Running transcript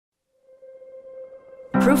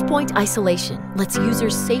Proofpoint Isolation lets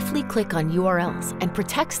users safely click on URLs and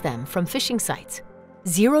protects them from phishing sites,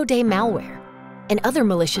 zero-day malware, and other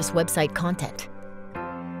malicious website content.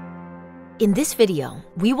 In this video,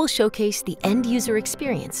 we will showcase the end-user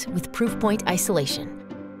experience with Proofpoint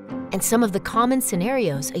Isolation and some of the common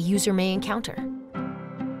scenarios a user may encounter.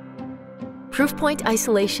 Proofpoint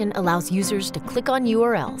Isolation allows users to click on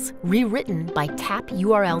URLs rewritten by Tap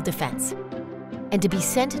URL Defense and to be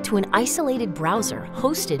sent to an isolated browser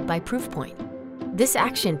hosted by Proofpoint. This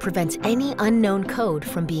action prevents any unknown code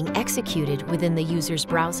from being executed within the user's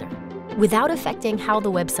browser without affecting how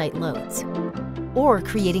the website loads or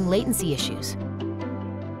creating latency issues.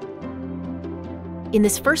 In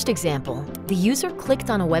this first example, the user clicked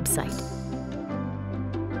on a website.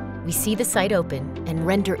 We see the site open and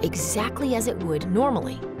render exactly as it would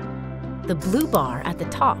normally. The blue bar at the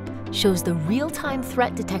top shows the real-time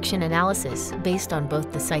threat detection analysis based on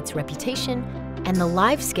both the site's reputation and the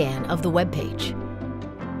live scan of the web page.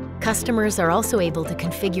 Customers are also able to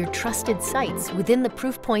configure trusted sites within the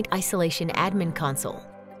Proofpoint Isolation admin console,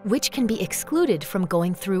 which can be excluded from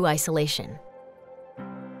going through isolation.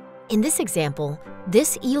 In this example,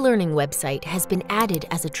 this e-learning website has been added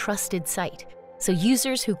as a trusted site, so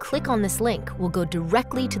users who click on this link will go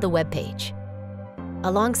directly to the web page.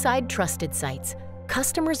 Alongside trusted sites,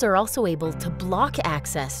 customers are also able to block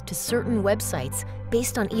access to certain websites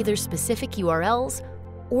based on either specific URLs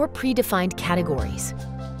or predefined categories.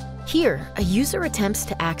 Here, a user attempts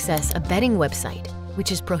to access a betting website, which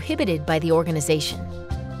is prohibited by the organization.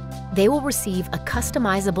 They will receive a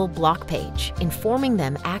customizable block page informing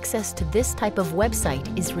them access to this type of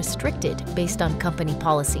website is restricted based on company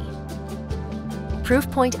policy.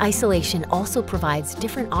 Proofpoint Isolation also provides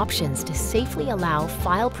different options to safely allow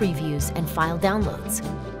file previews and file downloads.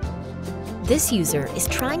 This user is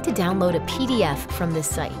trying to download a PDF from this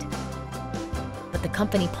site, but the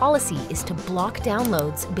company policy is to block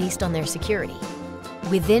downloads based on their security.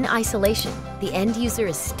 Within isolation, the end user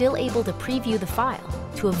is still able to preview the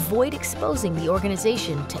file to avoid exposing the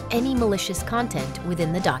organization to any malicious content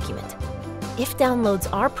within the document. If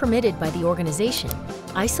downloads are permitted by the organization,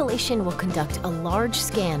 isolation will conduct a large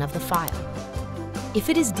scan of the file. If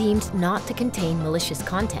it is deemed not to contain malicious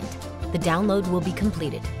content, the download will be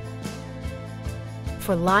completed.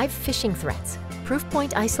 For live phishing threats,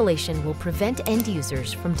 Proofpoint Isolation will prevent end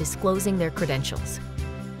users from disclosing their credentials.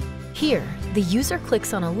 Here, the user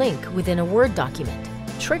clicks on a link within a Word document,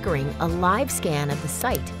 triggering a live scan of the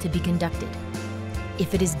site to be conducted.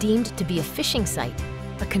 If it is deemed to be a phishing site,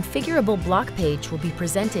 a configurable block page will be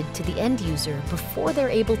presented to the end user before they're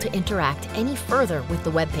able to interact any further with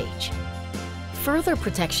the web page. Further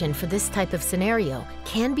protection for this type of scenario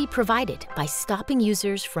can be provided by stopping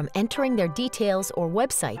users from entering their details or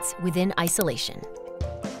websites within isolation.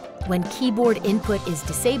 When keyboard input is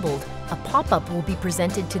disabled, a pop-up will be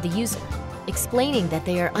presented to the user, explaining that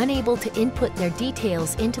they are unable to input their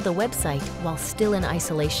details into the website while still in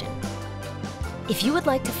isolation. If you would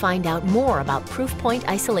like to find out more about Proofpoint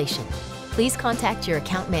Isolation, please contact your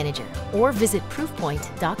account manager or visit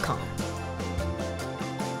proofpoint.com.